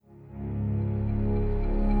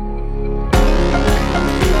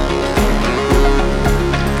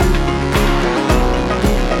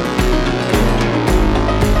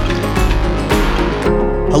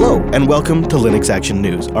and welcome to Linux Action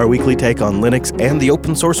News, our weekly take on Linux and the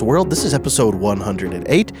open source world. This is episode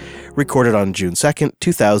 108, recorded on June 2nd,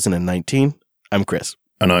 2019. I'm Chris.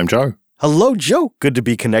 And I'm Joe. Hello, Joe. Good to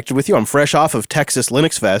be connected with you. I'm fresh off of Texas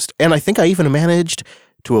Linux Fest, and I think I even managed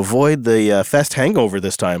to avoid the Fest hangover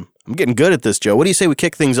this time. I'm getting good at this, Joe. What do you say we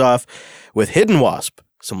kick things off with Hidden Wasp,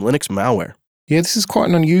 some Linux malware? Yeah, this is quite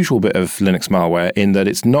an unusual bit of Linux malware in that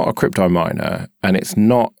it's not a crypto miner and it's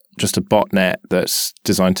not just a botnet that's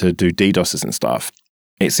designed to do DDoSes and stuff.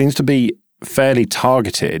 It seems to be fairly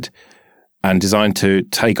targeted and designed to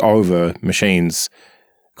take over machines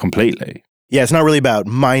completely. Yeah, it's not really about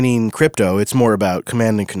mining crypto. It's more about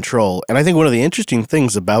command and control. And I think one of the interesting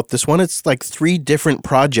things about this one, it's like 3 different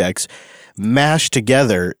projects mashed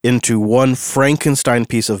together into one Frankenstein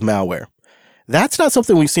piece of malware. That's not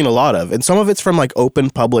something we've seen a lot of. And some of it's from like open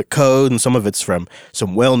public code, and some of it's from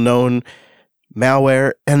some well-known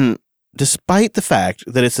malware. And despite the fact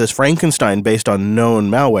that it's this Frankenstein based on known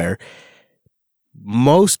malware,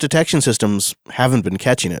 most detection systems haven't been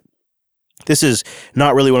catching it. This is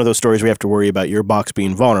not really one of those stories where you have to worry about your box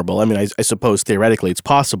being vulnerable. I mean, I suppose theoretically it's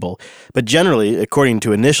possible, but generally, according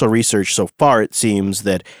to initial research so far, it seems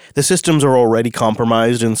that the systems are already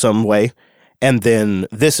compromised in some way, and then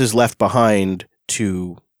this is left behind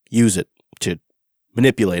to use it, to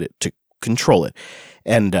manipulate it, to control it,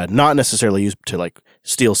 and not necessarily used to like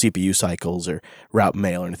steal CPU cycles or route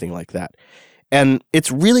mail or anything like that. And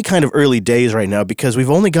it's really kind of early days right now because we've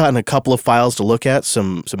only gotten a couple of files to look at,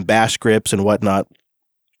 some bash scripts and whatnot.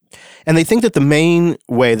 And they think that the main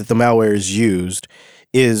way that the malware is used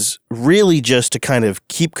is really just to kind of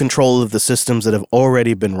keep control of the systems that have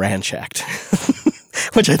already been ransacked,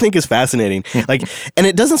 which I think is fascinating. And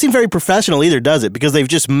it doesn't seem very professional either, does it? Because they've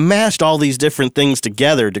just mashed all these different things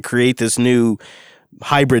together to create this new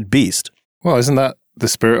hybrid beast. Well, isn't that the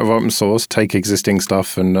spirit of open source? Take existing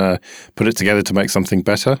stuff and put it together to make something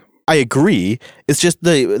better? I agree. It's just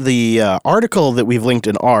the article that we've linked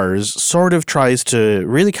in ours sort of tries to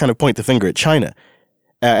really kind of point the finger at China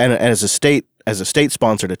and as a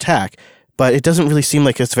state-sponsored attack, but it doesn't really seem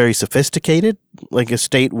like it's very sophisticated. Like a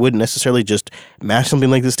state wouldn't necessarily just mash something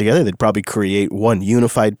like this together. They'd probably create one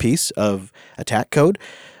unified piece of attack code.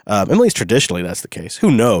 At least traditionally that's the case.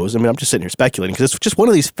 Who knows? I mean, I'm just sitting here speculating because it's just one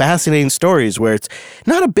of these fascinating stories where it's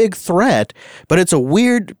not a big threat, but it's a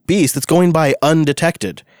weird beast that's going by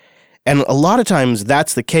undetected. And a lot of times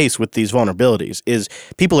that's the case with these vulnerabilities, is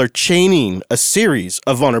people are chaining a series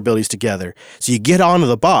of vulnerabilities together. So you get onto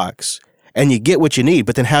the box and you get what you need,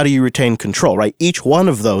 but then how do you retain control, right? Each one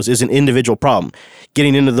of those is an individual problem.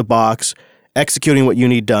 Getting into the box, executing what you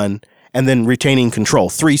need done, and then retaining control.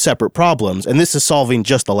 3 separate problems, and this is solving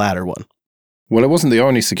just the latter one. Well, it wasn't the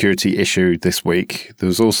only security issue this week. There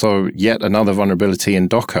was also yet another vulnerability in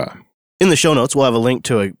Docker. In the show notes, we'll have a link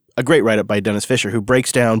to a great write-up by Dennis Fisher who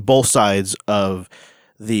breaks down both sides of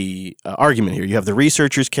the argument here. You have the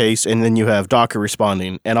researcher's case, and then you have Docker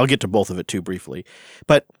responding, and I'll get to both of it too briefly.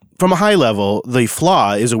 But from a high level, the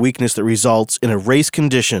flaw is a weakness that results in a race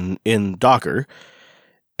condition in Docker.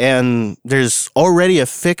 And there's already a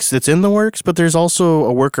fix that's in the works, but there's also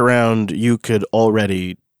a workaround you could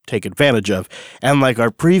already take advantage of. And like our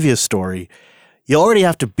previous story, you already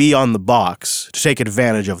have to be on the box to take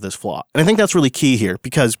advantage of this flaw. And I think that's really key here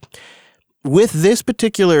because with this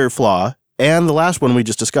particular flaw and the last one we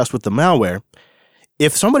just discussed with the malware,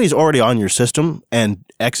 if somebody's already on your system and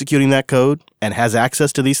executing that code and has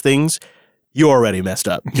access to these things, you already messed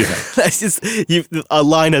up. Yeah. A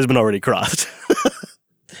line has been already crossed.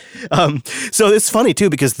 So it's funny, too,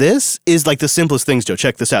 because this is like the simplest things, Joe.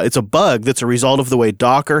 Check this out. It's a bug that's a result of the way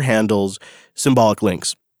Docker handles symbolic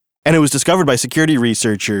links. And it was discovered by security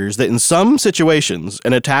researchers that in some situations,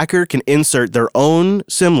 an attacker can insert their own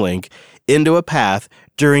symlink into a path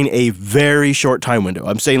during a very short time window.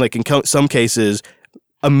 I'm saying like in some cases,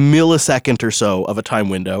 a millisecond or so of a time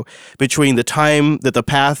window between the time that the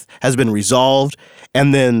path has been resolved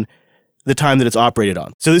and then the time that it's operated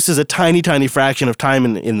on. So this is a tiny, tiny fraction of time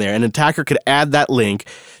in there. An attacker could add that link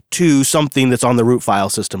to something that's on the root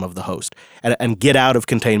file system of the host and get out of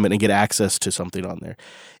containment and get access to something on there.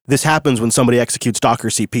 This happens when somebody executes Docker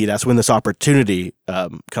CP. That's when this opportunity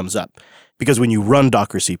comes up. Because when you run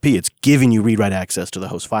Docker CP, it's giving you read-write access to the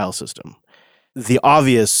host file system. The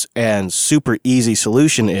obvious and super easy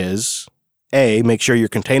solution is, A, make sure your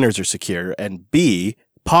containers are secure, and B,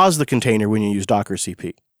 pause the container when you use Docker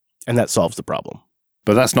CP. And that solves the problem.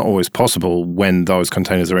 But that's not always possible when those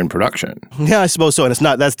containers are in production. Yeah, I suppose so. And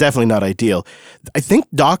that's definitely not ideal. I think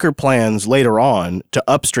Docker plans later on to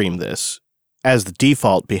upstream this as the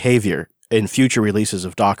default behavior in future releases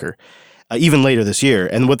of Docker. even later this year.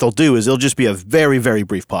 And what they'll do is it'll just be a very, very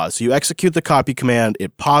brief pause. So you execute the copy command,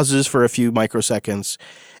 it pauses for a few microseconds,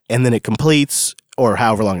 and then it completes, or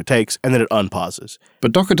however long it takes, and then it unpauses.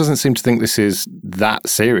 But Docker doesn't seem to think this is that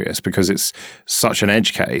serious because it's such an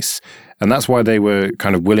edge case. And that's why they were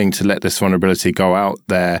kind of willing to let this vulnerability go out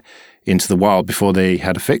there into the wild before they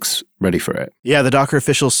had a fix ready for it. Yeah, the Docker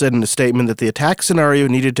officials said in a statement that the attack scenario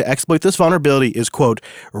needed to exploit this vulnerability is, quote,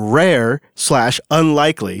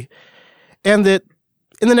 rare/unlikely, and that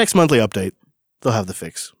in the next monthly update, they'll have the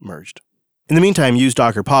fix merged. In the meantime, use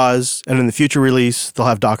Docker Pause, and in the future release, they'll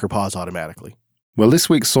have Docker Pause automatically. Well, this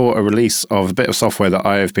week saw a release of a bit of software that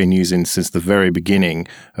I have been using since the very beginning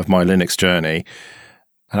of my Linux journey.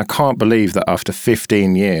 And I can't believe that after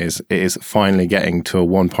 15 years, it is finally getting to a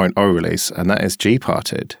 1.0 release, and that is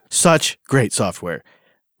Gparted. Such great software.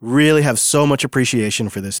 Really have so much appreciation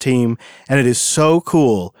for this team, and it is so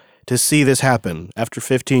cool to see this happen after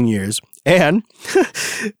 15 years. And,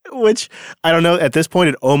 which, I don't know, at this point,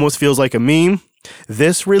 it almost feels like a meme.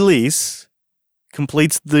 This release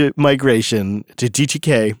completes the migration to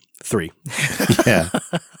GTK 3. Yeah.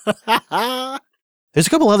 There's a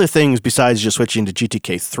couple other things besides just switching to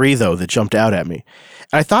GTK 3, though, that jumped out at me.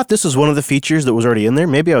 I thought this was one of the features that was already in there.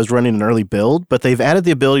 Maybe I was running an early build, but they've added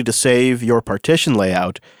the ability to save your partition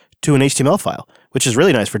layout to an HTML file, which is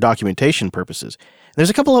really nice for documentation purposes. There's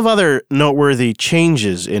a couple of other noteworthy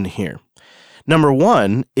changes in here. Number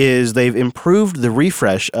one is they've improved the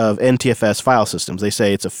refresh of NTFS file systems. They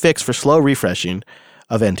say it's a fix for slow refreshing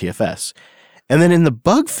of NTFS. And then in the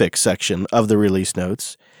bug fix section of the release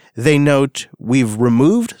notes, they note we've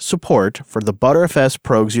removed support for the Btrfs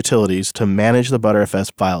Progs utilities to manage the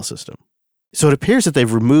Btrfs file system. So it appears that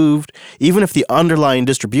they've removed, even if the underlying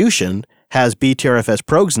distribution has Btrfs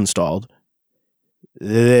Progs installed,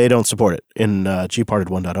 they don't support it in Gparted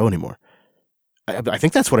 1.0 anymore. I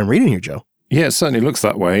think that's what I'm reading here, Joe. Yeah, it certainly looks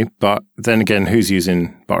that way. But then again, who's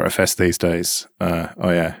using Btrfs these days?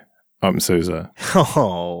 OpenSUSE.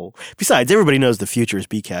 Oh, besides, everybody knows the future is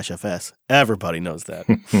Bcachefs. Everybody knows that.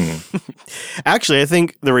 Actually, I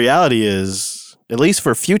think the reality is, at least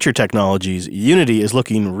for future technologies, Unity is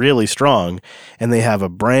looking really strong, and they have a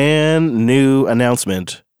brand new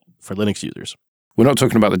announcement for Linux users. We're not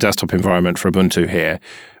talking about the desktop environment for Ubuntu here.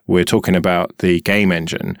 We're talking about the game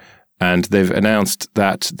engine. And they've announced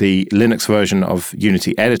that the Linux version of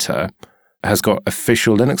Unity Editor has got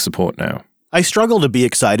official Linux support now. I struggle to be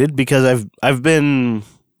excited because I've been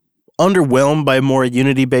underwhelmed by more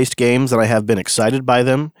Unity-based games than I have been excited by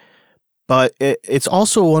them. But it's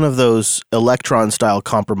also one of those Electron-style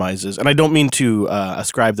compromises. And I don't mean to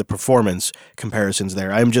ascribe the performance comparisons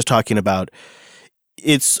there. I'm just talking about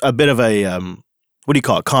it's a bit of a what do you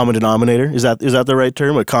call it? Common denominator? Is that the right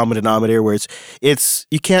term? A common denominator where it's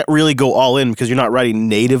you can't really go all in because you're not writing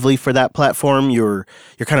natively for that platform. You're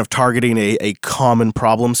kind of targeting a common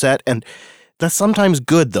problem set, and that's sometimes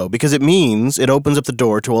good though because it means it opens up the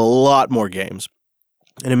door to a lot more games.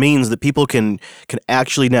 And it means that people can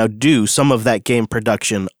actually now do some of that game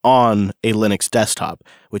production on a Linux desktop,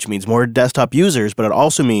 which means more desktop users, but it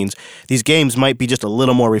also means these games might be just a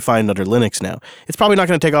little more refined under Linux now. It's probably not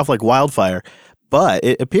going to take off like wildfire, but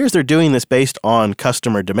it appears they're doing this based on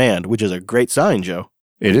customer demand, which is a great sign, Joe.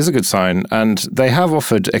 It is a good sign, and they have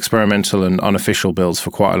offered experimental and unofficial builds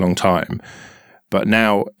for quite a long time. But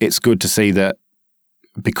now it's good to see that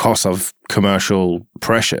because of commercial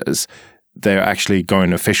pressures, they're actually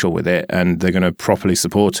going official with it and they're going to properly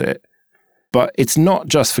support it. But it's not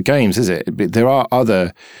just for games, is it? There are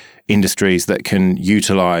other industries that can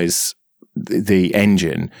utilize the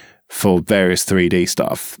engine for various 3D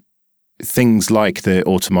stuff. Things like the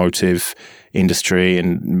automotive industry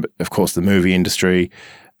and, of course, the movie industry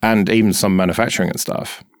and even some manufacturing and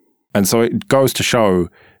stuff. And so it goes to show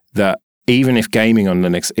that even if gaming on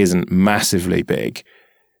Linux isn't massively big,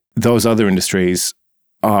 those other industries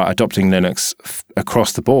are adopting Linux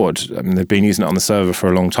across the board. I mean, they've been using it on the server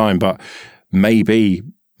for a long time, but maybe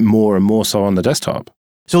more and more so on the desktop.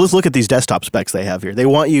 So let's look at these desktop specs they have here. They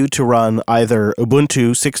want you to run either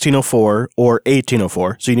Ubuntu 16.04 or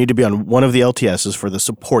 18.04. So you need to be on one of the LTSs for the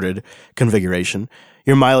supported configuration.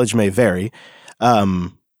 Your mileage may vary.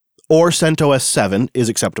 Or CentOS 7 is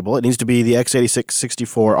acceptable. It needs to be the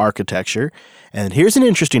x86-64 architecture. And here's an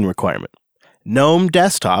interesting requirement. GNOME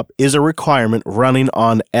Desktop is a requirement running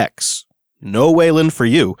on X. No Wayland for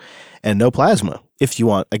you, and no Plasma if you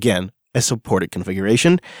want, again, a supported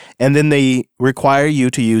configuration. And then they require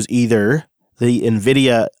you to use either the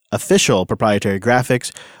NVIDIA official proprietary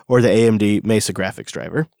graphics or the AMD Mesa graphics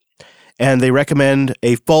driver. And they recommend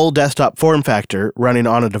a full desktop form factor running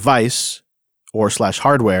on a device or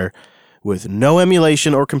 /hardware with no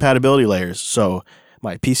emulation or compatibility layers, so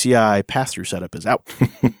my PCI pass-through setup is out.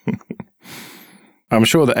 I'm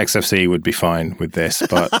sure that XFCE would be fine with this,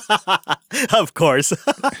 but... Of course.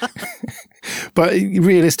 But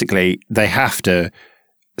realistically, they have to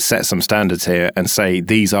set some standards here and say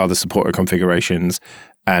these are the supported configurations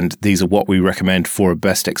and these are what we recommend for a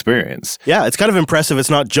best experience. Yeah, it's kind of impressive. It's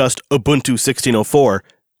not just Ubuntu 16.04,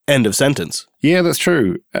 end of sentence. Yeah, that's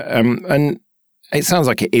true. And it sounds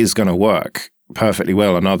like it is going to work perfectly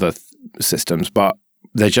well on other systems, but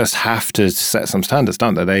they just have to set some standards,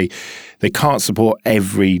 don't they? They can't support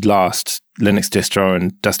every last Linux distro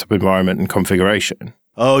and desktop environment and configuration.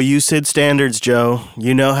 Oh, you SID standards, Joe.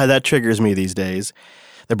 You know how that triggers me these days.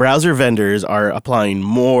 The browser vendors are applying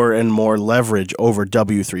more and more leverage over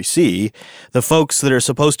W3C, the folks that are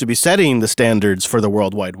supposed to be setting the standards for the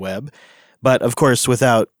World Wide Web. But, of course,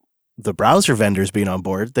 without the browser vendors being on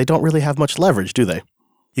board, they don't really have much leverage, do they?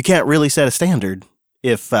 You can't really set a standard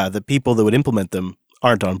if the people that would implement them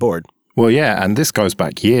aren't on board. Well, yeah, and this goes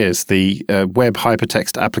back years. The Web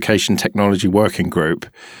Hypertext Application Technology Working Group,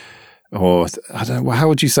 or I don't know, how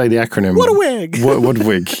would you say the acronym? WHATAWIG!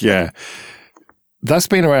 WHATAWIG, yeah. That's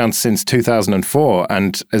been around since 2004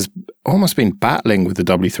 and has almost been battling with the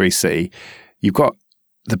W3C. You've got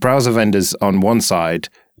the browser vendors on one side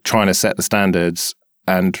trying to set the standards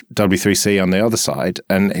and W3C on the other side,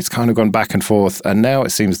 and it's kind of gone back and forth. And now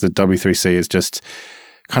it seems that W3C is just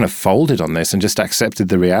kind of folded on this and just accepted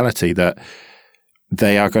the reality that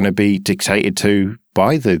they are going to be dictated to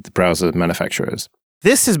by the browser manufacturers.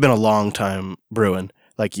 This has been a long time brewing,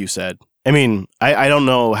 like you said. I mean, I don't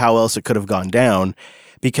know how else it could have gone down,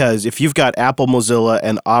 because if you've got Apple, Mozilla,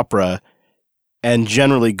 and Opera, and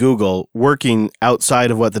generally Google working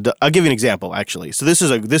outside of what I'll give you an example, actually. So this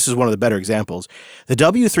is one of the better examples. The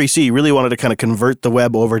W3C really wanted to kind of convert the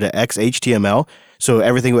web over to XHTML, so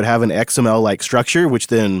everything would have an XML-like structure, which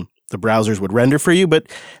then the browsers would render for you, but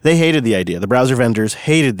they hated the idea. The browser vendors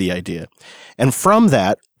hated the idea. And from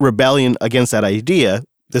that rebellion against that idea,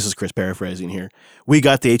 this is Chris paraphrasing here, we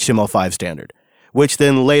got the HTML5 standard, which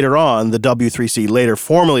then later on, the W3C later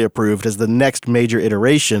formally approved as the next major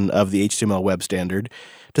iteration of the HTML web standard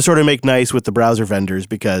to sort of make nice with the browser vendors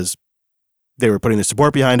because they were putting the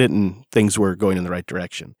support behind it and things were going in the right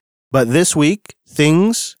direction. But this week,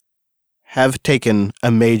 things have taken a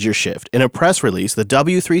major shift. In a press release, the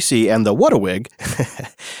W3C and the WHATAWIG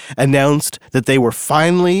announced that they were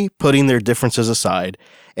finally putting their differences aside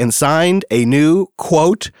and signed a new,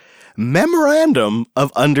 quote, memorandum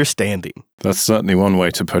of understanding. That's certainly one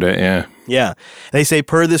way to put it, yeah. Yeah. They say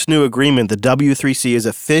per this new agreement, the W3C is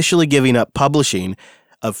officially giving up publishing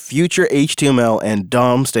of future HTML and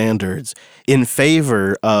DOM standards in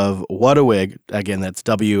favor of WHATAWIG, again, that's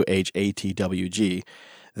WHATWG,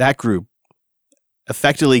 that group,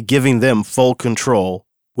 effectively giving them full control,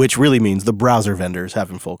 which really means the browser vendors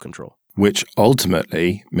having full control. Which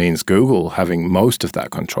ultimately means Google having most of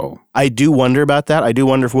that control. I do wonder about that. I do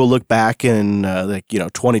wonder if we'll look back in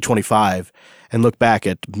 2025 and look back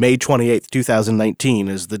at May 28th, 2019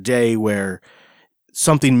 as the day where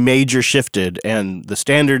something major shifted and the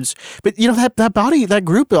standards. But, that body, that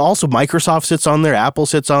group, also Microsoft sits on there, Apple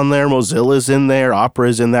sits on there, Mozilla's in there,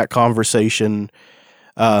 Opera's in that conversation.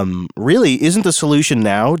 Really, isn't the solution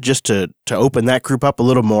now just to open that group up a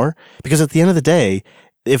little more? Because at the end of the day,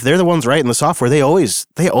 if they're the ones writing the software, they always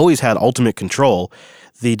had ultimate control.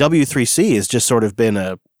 The W3C has just sort of been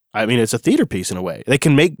it's a theater piece in a way. They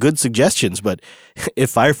can make good suggestions, but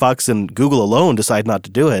if Firefox and Google alone decide not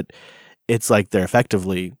to do it, it's like they're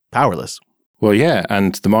effectively powerless. Well, yeah,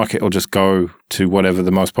 and the market will just go to whatever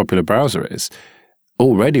the most popular browser is.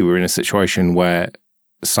 Already we're in a situation where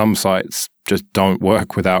some sites just don't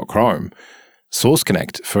work without Chrome. Source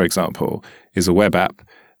Connect, for example, is a web app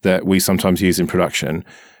that we sometimes use in production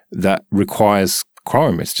that requires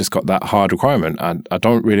Chrome. It's just got that hard requirement. And I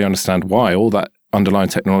don't really understand why. All that underlying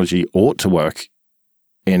technology ought to work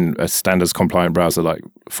in a standards compliant browser like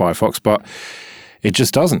Firefox, but it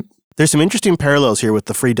just doesn't. There's some interesting parallels here with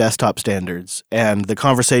the free desktop standards and the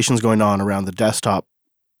conversations going on around the desktop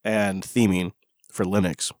and theming for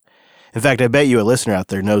Linux. In fact, I bet you a listener out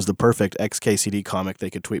there knows the perfect XKCD comic. They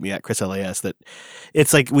could tweet me at ChrisLAS that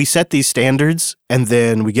it's like we set these standards and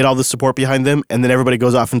then we get all the support behind them and then everybody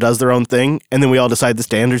goes off and does their own thing and then we all decide the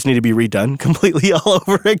standards need to be redone completely all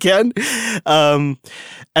over again. And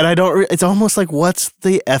it's almost like, what's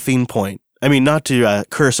the effing point? I mean, not to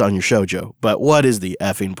curse on your show, Joe, but what is the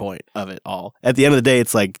effing point of it all? At the end of the day,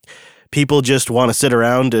 it's like people just want to sit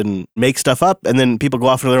around and make stuff up, and then people go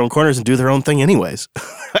off into their own corners and do their own thing anyways.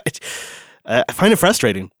 I find it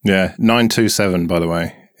frustrating. Yeah, 927, by the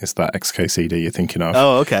way, It's that XKCD you're thinking of.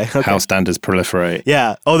 Oh, okay. How standards proliferate.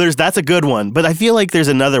 Yeah. Oh, that's a good one. But I feel like there's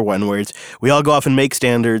another one where we all go off and make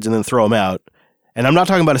standards and then throw them out. And I'm not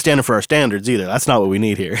talking about a standard for our standards either. That's not what we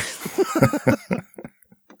need here.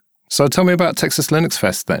 So tell me about Texas Linux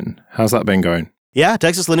Fest then. How's that been going? Yeah,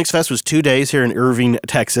 Texas Linux Fest was 2 days here in Irving,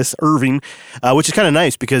 Texas, which is kind of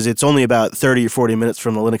nice because it's only about 30 or 40 minutes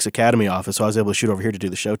from the Linux Academy office, so I was able to shoot over here to do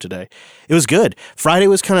the show today. It was good. Friday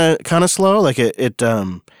was kind of slow. Like it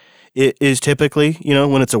is typically,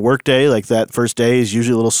 when it's a work day, like that first day is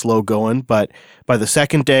usually a little slow going, but by the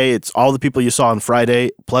second day, it's all the people you saw on Friday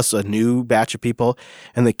plus a new batch of people,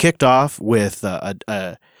 and they kicked off with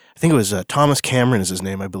I think it was Thomas Cameron is his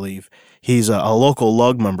name, I believe. He's a local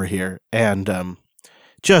lug member here, and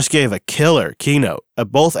just gave a killer keynote.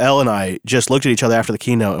 Both Elle and I just looked at each other after the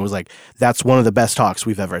keynote and was like, that's one of the best talks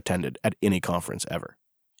we've ever attended at any conference ever.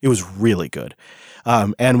 It was really good.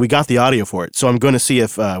 And we got the audio for it, so I'm going to see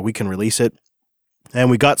if we can release it.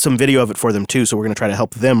 And we got some video of it for them too, so we're going to try to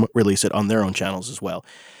help them release it on their own channels as well.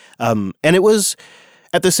 And it was,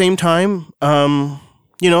 at the same time,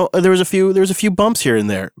 there was a few bumps here and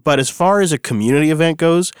there. But as far as a community event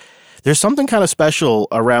goes, there's something kind of special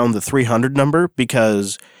around the 300 number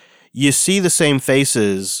because you see the same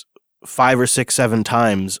faces 5 or 6, 7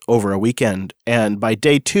 times over a weekend. And by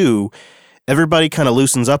day 2, everybody kind of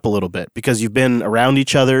loosens up a little bit because you've been around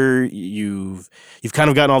each other. You've kind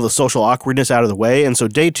of gotten all the social awkwardness out of the way. And so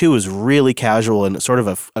day 2 is really casual and sort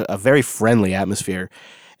of a very friendly atmosphere.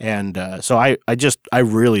 And so I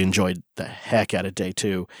really enjoyed the heck out of day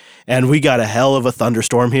 2. And we got a hell of a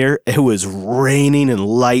thunderstorm here. It was raining and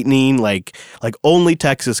lightning like only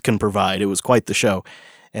Texas can provide. It was quite the show.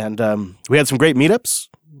 And we had some great meetups.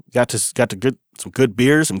 Got to get some good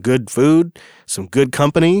beers, some good food, some good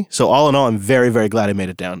company. So all in all, I'm very, very glad I made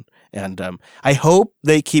it down. And I hope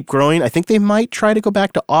they keep growing. I think they might try to go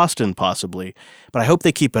back to Austin possibly, but I hope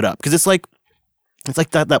they keep it up because it's like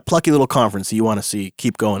that plucky little conference that you want to see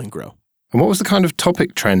keep going and grow. And what was the kind of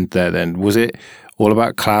topic trend there then? Was it all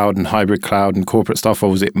about cloud and hybrid cloud and corporate stuff, or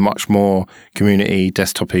was it much more community,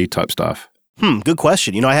 desktop-y type stuff? Good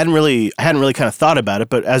question. I hadn't really kind of thought about it,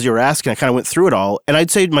 but as you were asking, I kind of went through it all. And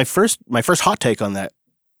I'd say my first hot take on that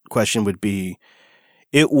question would be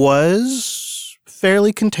it was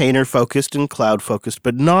fairly container focused and cloud focused,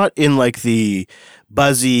 but not in like the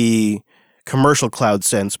buzzy commercial cloud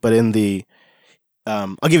sense, but in the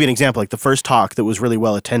I'll give you an example. Like the first talk that was really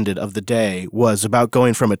well attended of the day was about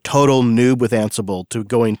going from a total noob with Ansible to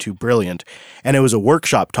going to brilliant. And it was a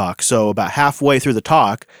workshop talk. So about halfway through the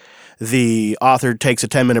talk, the author takes a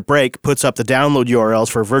 10-minute break, puts up the download URLs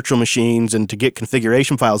for virtual machines and to get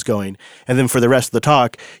configuration files going. And then for the rest of the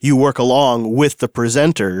talk, you work along with the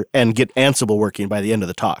presenter and get Ansible working by the end of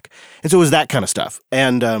the talk. And so it was that kind of stuff.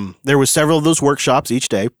 And there was several of those workshops each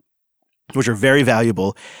day, which are very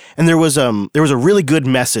valuable. And there was a really good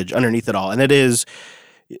message underneath it all. And it is,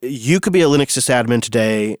 you could be a Linux sysadmin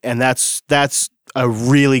today, and that's a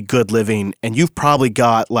really good living. And you've probably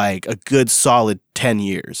got like a good solid 10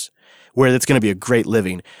 years where that's going to be a great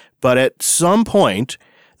living. But at some point,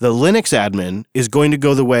 the Linux admin is going to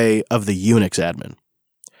go the way of the Unix admin.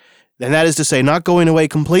 And that is to say, not going away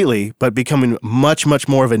completely, but becoming much, much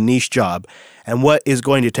more of a niche job. And what is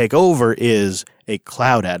going to take over is a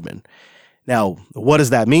cloud admin. Now, what does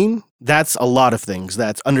that mean? That's a lot of things.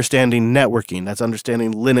 That's understanding networking. That's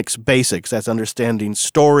understanding Linux basics. That's understanding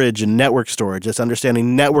storage and network storage. That's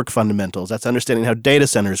understanding network fundamentals. That's understanding how data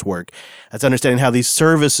centers work. That's understanding how these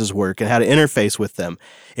services work and how to interface with them.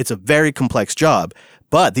 It's a very complex job.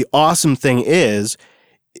 But the awesome thing is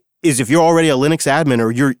if you're already a Linux admin,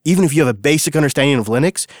 or even if you have a basic understanding of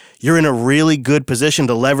Linux, you're in a really good position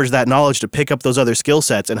to leverage that knowledge to pick up those other skill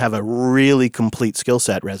sets and have a really complete skill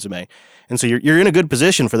set resume. And so you're in a good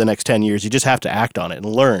position for the next 10 years. You just have to act on it and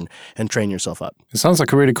learn and train yourself up. It sounds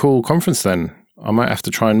like a really cool conference then. I might have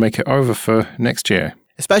to try and make it over for next year.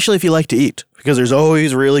 Especially if you like to eat, because there's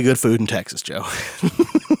always really good food in Texas, Joe.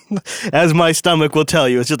 As my stomach will tell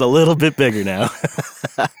you, it's just a little bit bigger now.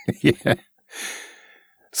 Yeah.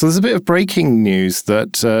 So there's a bit of breaking news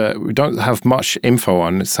that we don't have much info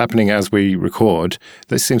on. It's happening as we record.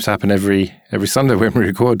 This seems to happen every Sunday when we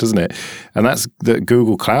record, doesn't it? And that's that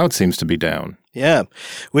Google Cloud seems to be down. Yeah,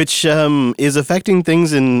 which is affecting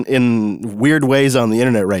things in weird ways on the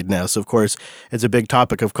internet right now. So, of course, it's a big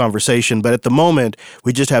topic of conversation. But at the moment,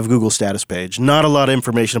 we just have Google's status page. Not a lot of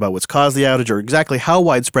information about what's caused the outage or exactly how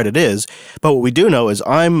widespread it is. But what we do know is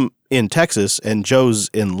I'm in Texas and Joe's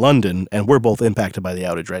in London, and we're both impacted by the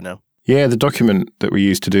outage right now. Yeah, the document that we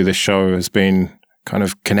used to do this show has been kind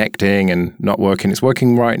of connecting and not working. It's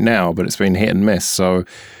working right now, but it's been hit and miss. So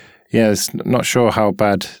Yeah, it's not sure how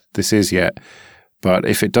bad this is yet, but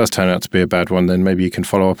if it does turn out to be a bad one, then maybe you can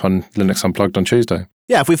follow up on Linux Unplugged on Tuesday.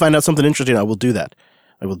 Yeah, if we find out something interesting, I will do that.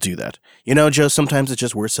 You know, Joe, sometimes it's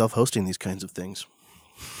just worth self-hosting these kinds of things.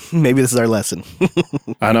 Maybe this is our lesson.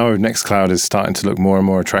 I know Nextcloud is starting to look more and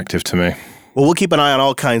more attractive to me. Well, we'll keep an eye on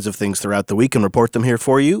all kinds of things throughout the week and report them here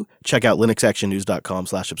for you. Check out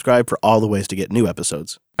linuxactionnews.com/subscribe for all the ways to get new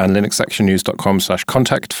episodes. And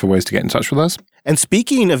linuxactionnews.com/contact for ways to get in touch with us. And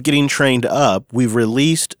speaking of getting trained up, we've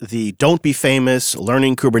released the Don't Be Famous,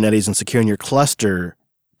 Learning Kubernetes and Securing Your Cluster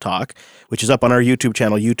talk, which is up on our YouTube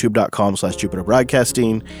channel, youtube.com/Jupiter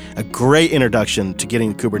Broadcasting. A great introduction to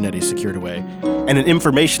getting Kubernetes secured away, and an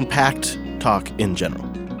information-packed talk in general.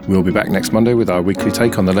 We'll be back next Monday with our weekly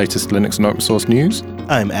take on the latest Linux and open source news.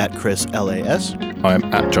 I'm at Chris LAS. I'm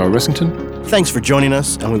at Joe Ressington. Thanks for joining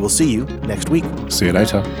us, and we will see you next week. See you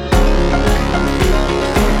later.